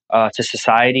to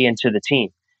society and to the team.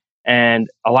 And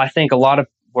I think a lot of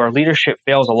where leadership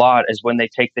fails a lot is when they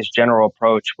take this general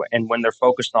approach and when they're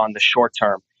focused on the short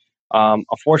term.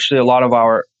 Unfortunately, a lot of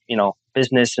our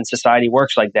business and society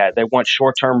works like that. They want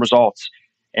short term results,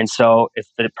 and so if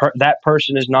that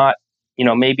person is not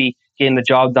maybe getting the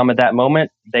job done at that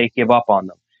moment, they give up on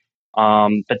them.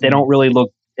 But they Mm, don't really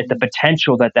look at the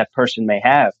potential that that person may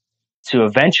have to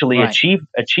eventually right.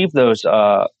 achieve those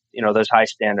those high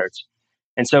standards.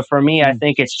 And so for me, I Mm,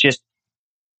 think it's just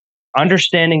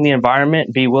understanding the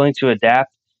environment, be willing to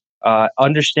adapt,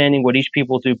 understanding what each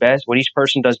people do best, what each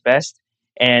person does best,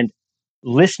 and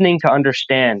listening to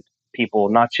understand people,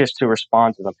 not just to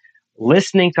respond to them.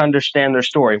 Listening to understand their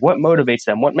story, what motivates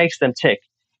them, what makes them tick,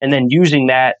 and then using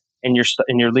that in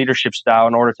your leadership style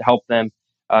in order to help them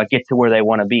get to where they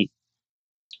want to be.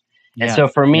 And yeah. so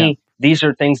for Yeah. me, these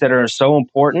are things that are so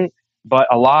important, but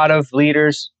a lot of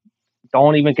leaders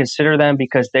don't even consider them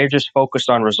because they're just focused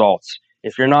on results.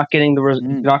 If you're not getting if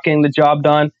Mm, you're not getting the job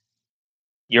done,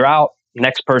 you're out.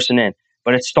 Next person in.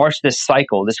 But it starts this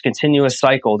cycle, this continuous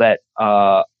cycle that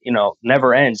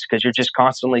never ends because you're just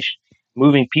constantly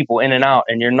moving people in and out,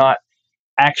 and you're not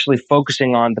actually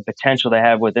focusing on the potential they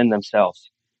have within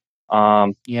themselves.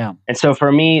 Um, yeah. and so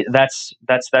for me, that's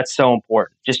so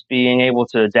important. Just being able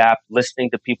to adapt, listening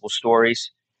to people's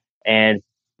stories, and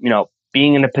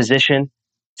being in a position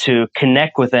to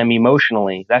connect with them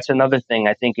emotionally. That's another thing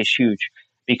I think is huge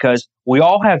because we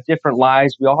all have different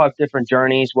lives, we all have different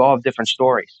journeys, we all have different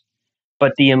stories,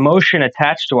 but the emotion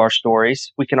attached to our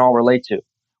stories we can all relate to,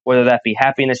 whether that be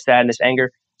happiness, sadness,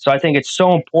 anger. So I think it's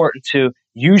so important to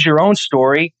use your own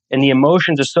story and the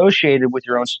emotions associated with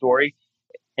your own story,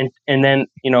 and then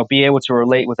be able to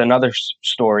relate with another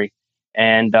story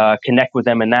and connect with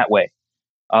them in that way,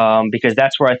 because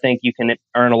that's where I think you can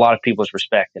earn a lot of people's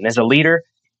respect. And as a leader,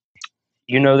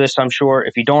 you know this, I'm sure.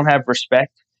 If you don't have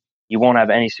respect, you won't have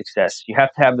any success. You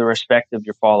have to have the respect of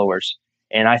your followers.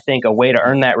 And I think a way to Yeah.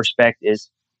 earn that respect is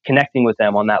connecting with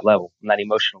them on that level, on that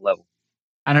emotional level.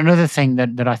 And another thing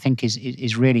that I think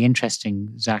is really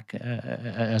interesting, Zach,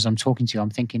 as I'm talking to you, I'm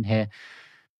thinking here,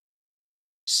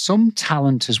 some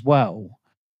talent as well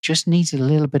just needs a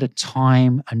little bit of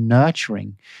time and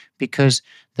nurturing, because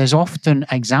there's often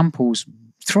examples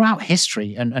throughout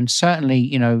history, and certainly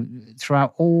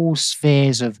throughout all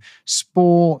spheres of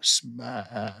sports,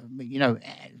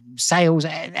 sales,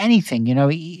 anything,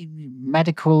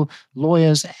 medical,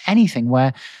 lawyers, anything,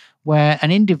 where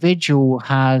an individual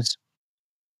has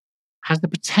the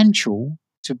potential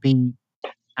to be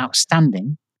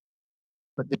outstanding,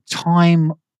 but the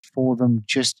time for them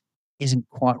just isn't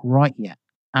quite right yet.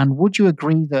 And would you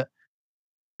agree that,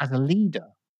 as a leader,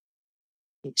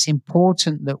 it's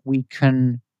important that we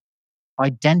can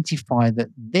identify that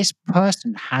this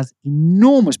person has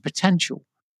enormous potential,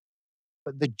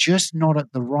 but they're just not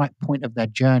at the right point of their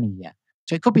journey yet?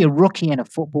 So it could be a rookie in a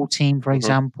football team, for Hmm.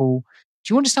 example.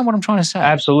 Do you understand what I'm trying to say?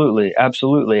 Absolutely,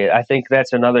 absolutely. I think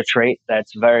that's another trait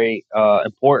that's very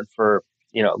important for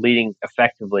leading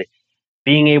effectively.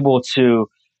 Being able to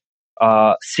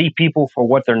see people for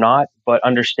what they're not, but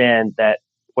understand that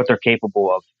what they're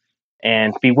capable of,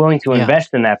 and be willing to Yeah.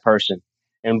 invest in that person,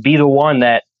 and be the one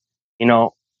that you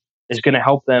know is going to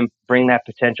help them bring that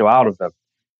potential out of them.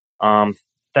 Um,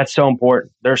 that's so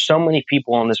important. There's so many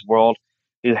people in this world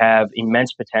who have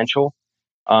immense potential,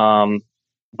 um,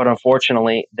 but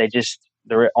unfortunately,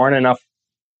 there aren't enough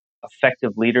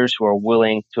effective leaders who are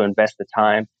willing to invest the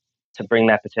time to bring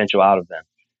that potential out of them.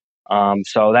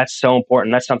 So that's so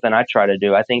important. That's something I try to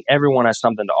do. I think everyone has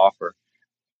something to offer,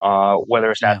 whether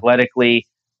it's Yeah. athletically,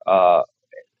 uh,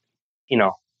 you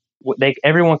know,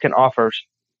 everyone can offer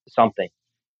something,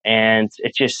 and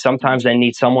it's just sometimes Mm. they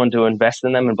need someone to invest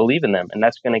in them and believe in them, and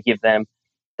that's going to give them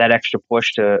that extra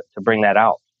push to bring that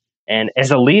out. And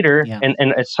as a leader, Yeah.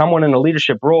 and as someone in a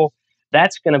leadership role,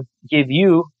 that's going to give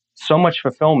you so much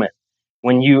fulfillment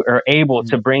when you are able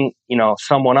to Mm. bring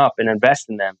someone up and invest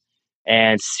in them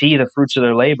and see the fruits of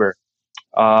their labor.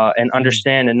 and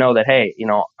understand and know that, hey,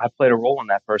 I played a role in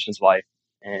that person's life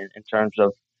in terms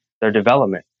of their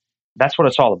development. That's what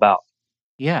it's all about.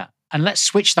 Yeah. And let's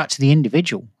switch that to the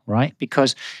individual, right?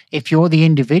 Because if you're the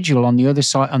individual on the other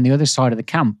side of the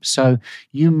camp, so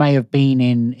you may have been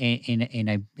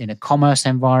in a commerce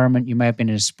environment, you may have been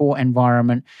in a sport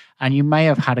environment, and you may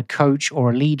have had a coach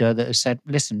or a leader that has said,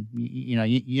 "Listen,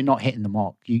 you're not hitting the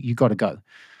mark. You got to go."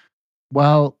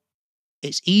 Well,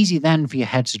 it's easy then for your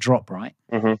head to drop, right?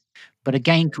 Hmm. But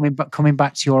again, coming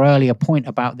back to your earlier point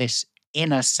about this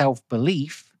inner self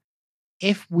belief,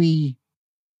 if we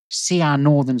see our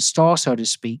northern star, so to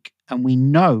speak, and we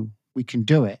know we can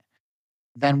do it,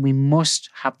 then we must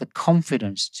have the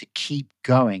confidence to keep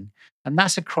going. And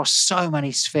that's across so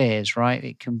many spheres, right?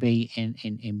 It can be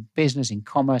in business, in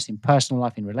commerce, in personal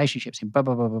life, in relationships, in blah,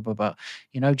 blah, blah, blah, blah,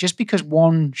 blah. Just because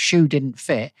one shoe didn't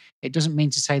fit, it doesn't mean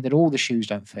to say that all the shoes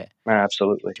don't fit.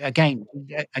 Absolutely. Again,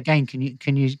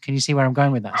 can you see where I'm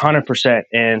going with that? 100%.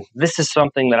 And this is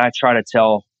something that I try to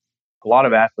tell a lot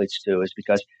of athletes too, is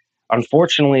because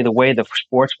unfortunately, the way the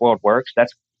sports world works,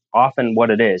 that's often what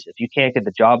it is. If you can't get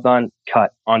the job done,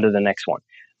 cut on to the next one.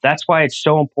 That's why it's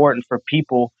so important for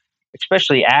people,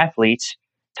 especially athletes,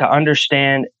 to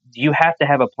understand you have to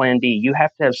have a plan B. You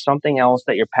have to have something else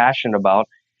that you're passionate about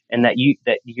and that you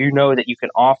know that you can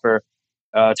offer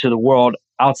to the world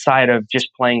outside of just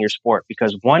playing your sport.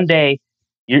 Because one day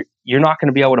you're not going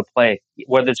to be able to play,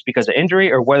 whether it's because of injury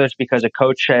or whether it's because a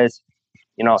coach says,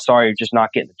 sorry, you're just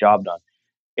not getting the job done.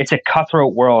 It's a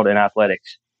cutthroat world in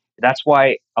athletics. That's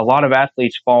why a lot of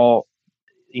athletes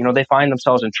they find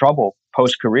themselves in trouble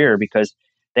post career because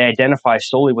they identify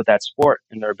solely with that sport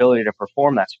and their ability to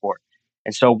perform that sport.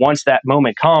 And so once that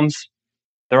moment comes,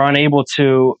 they're unable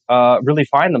to really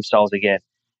find themselves again.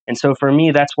 And so for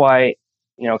me, that's why,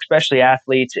 especially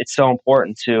athletes, it's so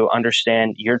important to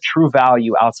understand your true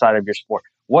value outside of your sport.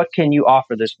 What can you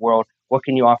offer this world? What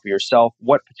can you offer yourself?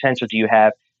 What potential do you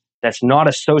have that's not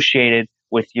associated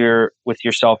with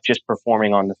yourself just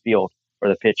performing on the field or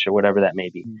the pitch or whatever that may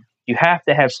be? You have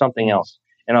to have something else,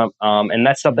 and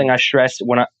that's something I stress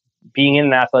being in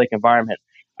an athletic environment.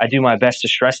 I do my best to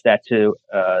stress that to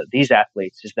these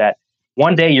athletes is that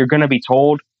one day you're going to be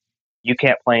told you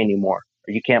can't play anymore,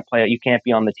 or you can't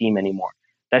be on the team anymore.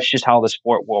 That's just how the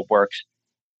sport world works.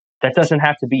 That doesn't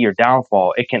have to be your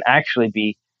downfall. It can actually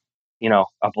be,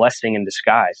 a blessing in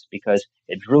disguise, because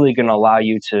it's really going to allow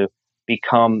you to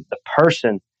become the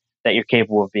person that you're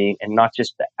capable of being and not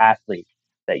just the athlete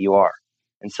that you are.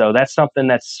 And so that's something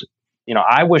that's,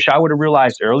 I wish I would have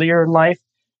realized earlier in life,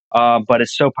 but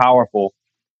it's so powerful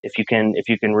if you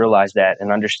can realize that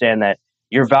and understand that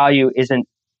your value isn't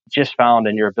just found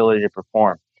in your ability to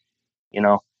perform.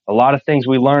 A lot of things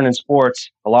we learn in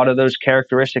sports, a lot of those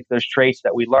characteristics, those traits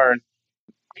that we learn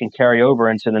can carry over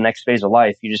into the next phase of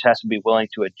life. You just have to be willing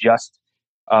to adjust,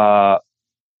 uh,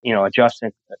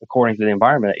 according to the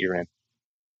environment that you're in.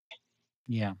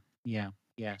 Yeah, yeah,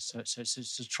 yeah. So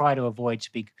try to avoid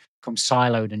to become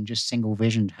siloed and just single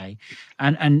visioned. Hey,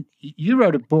 and you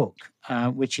wrote a book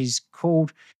which is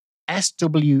called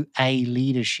SWA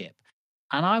Leadership,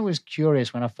 and I was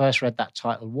curious when I first read that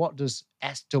title. What does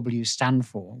SW stand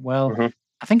for? Well, Hmm.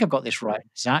 I think I've got this right,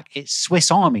 Zach. It's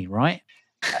Swiss Army, right?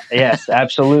 Yes,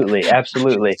 absolutely,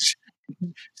 absolutely.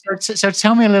 So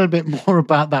tell me a little bit more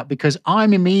about that, because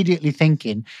I'm immediately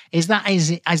thinking, is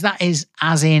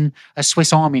as in a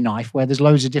Swiss Army knife where there's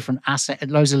loads of different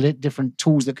different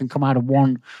tools that can come out of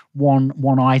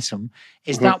one item.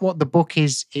 Is Hmm. that what the book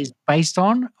is based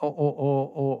on,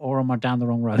 or am I down the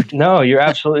wrong road? No, you're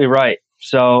absolutely right.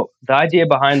 So the idea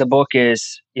behind the book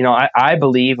is, I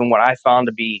believe, and what I found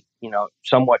to be,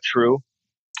 somewhat true,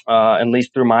 at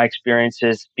least through my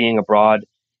experiences being abroad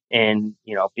and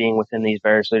being within these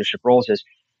various leadership roles, is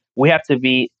we have to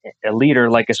be a leader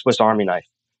like a Swiss Army knife.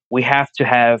 We have to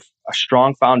have a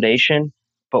strong foundation,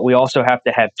 but we also have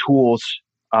to have tools,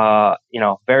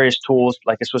 various tools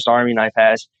like a Swiss Army knife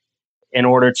has, in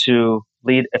order to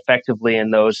lead effectively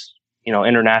in those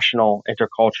international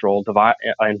intercultural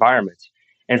environments.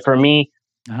 And for me,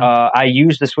 Uh-huh. I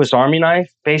use the Swiss Army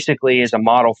knife basically as a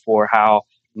model for how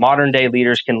modern day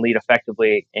leaders can lead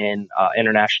effectively in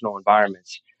international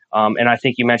environments. And I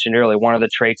think you mentioned earlier, one of the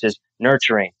traits is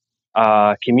nurturing,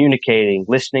 communicating,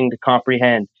 listening to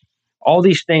comprehend. All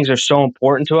these things are so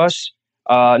important to us,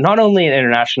 not only in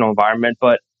international environment,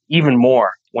 but even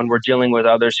more when we're dealing with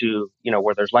others who,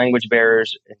 where there's language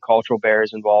barriers and cultural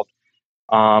barriers involved.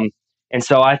 Um, and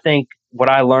so I think what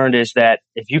I learned is that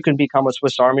if you can become a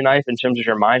Swiss Army knife in terms of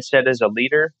your mindset as a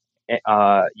leader,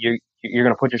 you're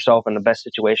going to put yourself in the best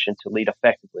situation to lead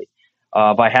effectively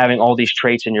by having all these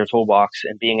traits in your toolbox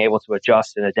and being able to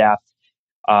adjust and adapt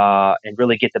and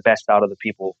really get the best out of the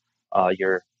people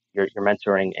you're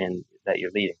mentoring and that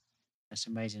you're leading. That's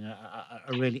amazing. I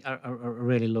really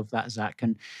love that, Zach.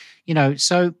 And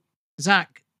so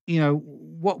Zach,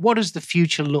 what does the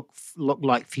future look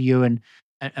like for you, and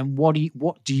what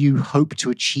do you hope to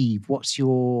achieve? What's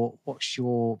your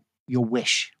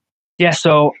wish? Yeah,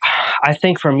 so I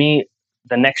think for me,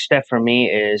 the next step for me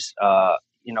is,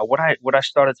 what I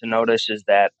started to notice is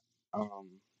that, um,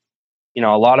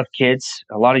 a lot of kids,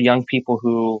 a lot of young people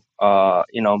who,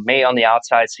 may on the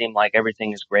outside seem like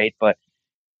everything is great, but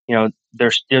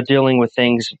they're still dealing with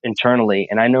things internally.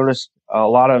 And I noticed a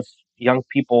lot of young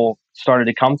people started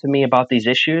to come to me about these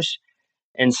issues.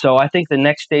 And so I think the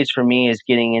next stage for me is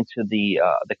getting into the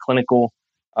clinical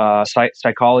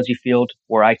psychology field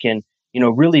where I can,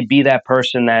 really be that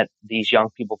person that these young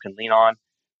people can lean on.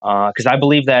 Because I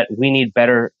believe that we need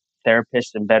better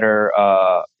therapists and better,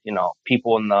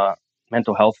 people in the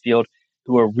mental health field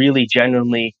who are really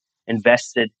genuinely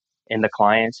invested in the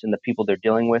clients and the people they're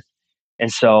dealing with.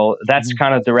 And so that's Mhm.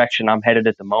 kind of the direction I'm headed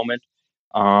at the moment.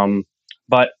 Um,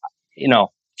 but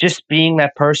just being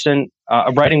that person,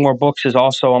 writing more books is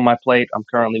also on my plate. I'm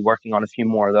currently working on a few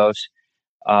more of those.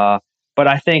 Uh, but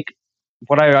I think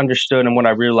what I understood and what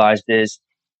I realized is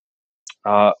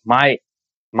my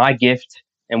gift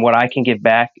and what I can give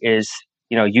back is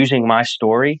using my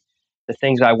story, the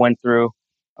things I went through,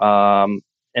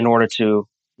 in order to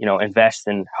invest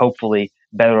and hopefully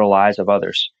better the lives of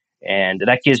others, and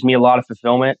that gives me a lot of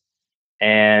fulfillment.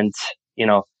 And you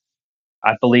know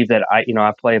I believe that I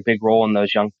play a big role in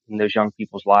those young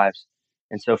people's lives,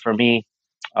 and so for me,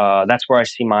 that's where I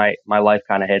see my life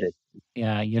kind of headed.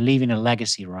 Yeah, you're leaving a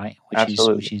legacy, right? Which is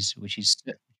Absolutely. which is which is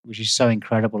which is so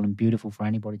incredible and beautiful for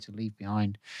anybody to leave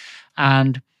behind.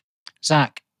 And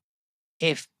Zach,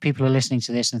 if people are listening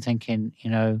to this and thinking,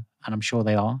 and I'm sure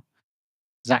they are,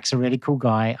 Zach's a really cool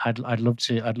guy. I'd love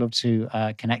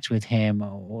to connect with him,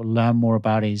 or learn more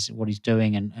about his what he's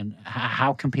doing, and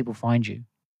how can people find you?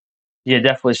 Yeah,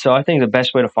 definitely. So I think the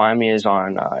best way to find me is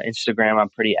on Instagram. I'm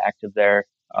pretty active there.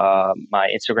 My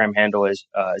Instagram handle is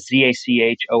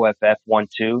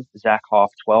ZACHOFF12, Zach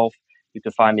Hoff 12. You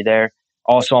can find me there.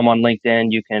 Also, I'm on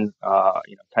LinkedIn. You can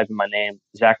type in my name,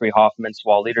 Zachary Hoffman,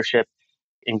 Swall Leadership.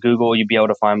 In Google, you'll be able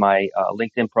to find my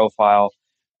LinkedIn profile,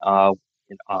 uh,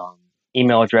 um,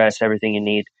 email address, everything you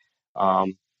need.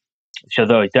 Um, so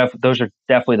those are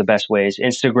definitely the best ways: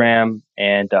 Instagram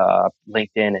and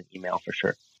LinkedIn and email for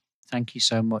sure. Thank you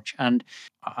so much. And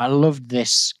I loved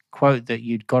this quote that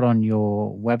you'd got on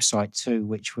your website too,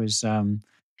 which was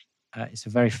it's a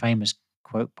very famous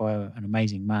quote by an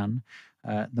amazing man.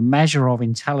 The measure of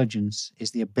intelligence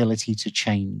is the ability to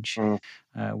change, Mm,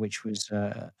 which was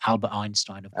Albert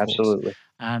Einstein, of course. absolutely.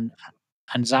 And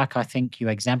Zach, I think you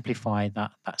exemplify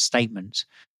that statement.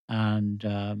 And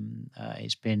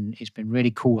it's been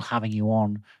really cool having you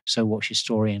on. So what's your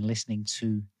story, and listening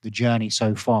to the journey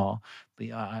so far.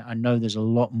 But I know there's a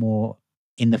lot more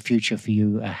in the future for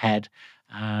you ahead.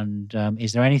 And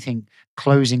is there anything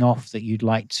closing off that you'd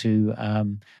like to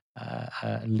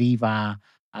leave our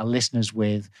listeners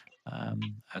with,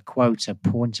 a quote, a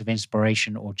point of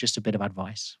inspiration, or just a bit of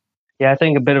advice? Yeah, I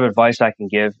think a bit of advice I can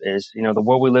give is, the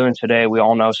world we live in today, we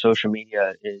all know social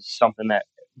media is something that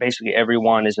basically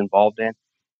everyone is involved in.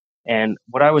 And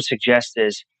what I would suggest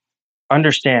is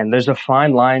understand there's a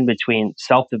fine line between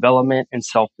self development and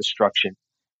self destruction.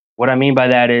 What I mean by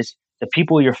that is the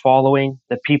people you're following,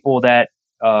 the people that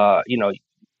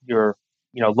you're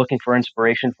looking for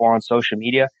inspiration for on social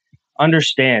media.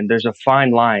 Understand there's a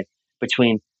fine line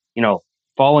between you know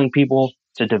following people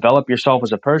to develop yourself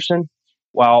as a person,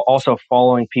 while also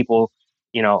following people,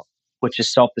 you know, which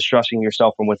is self-destructing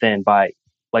yourself from within by,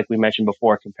 like we mentioned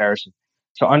before, comparison.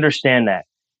 So understand that,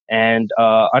 and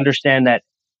understand that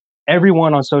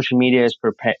everyone on social media is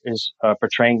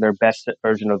portraying their best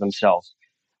version of themselves,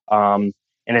 um,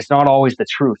 and it's not always the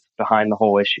truth behind the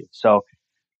whole issue. So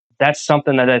that's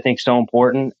something that I think is so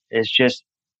important is just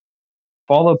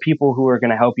follow people who are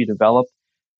going to help you develop,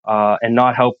 and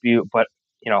not help you, but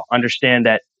understand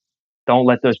that don't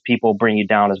let those people bring you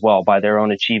down as well by their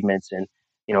own achievements and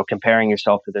comparing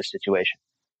yourself to their situation.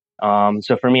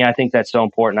 So for me, I think that's so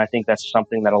important. I think that's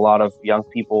something that a lot of young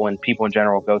people and people in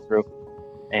general go through,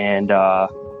 and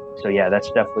so yeah, that's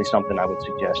definitely something I would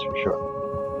suggest for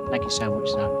sure. Thank you so much,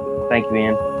 Zach. Thank you,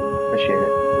 Ian. Appreciate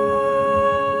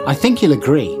it. I think you'll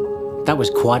agree that was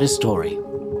quite a story.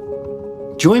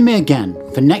 Join me again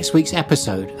for next week's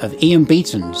episode of Ian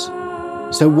Beaton's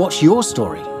So What's Your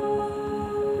Story?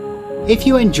 If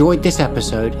you enjoyed this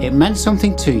episode, it meant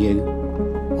something to you,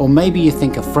 or maybe you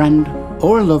think a friend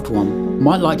or a loved one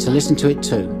might like to listen to it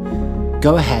too,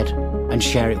 go ahead and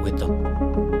share it with them.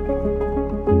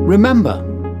 Remember,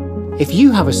 if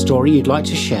you have a story you'd like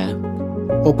to share,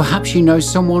 or perhaps you know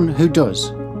someone who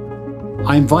does,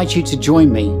 I invite you to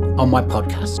join me on my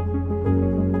podcast.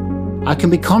 I can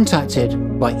be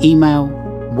contacted by email,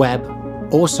 web,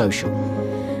 or social.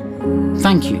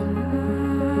 Thank you.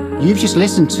 You've just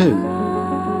listened to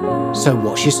So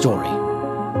What's Your Story?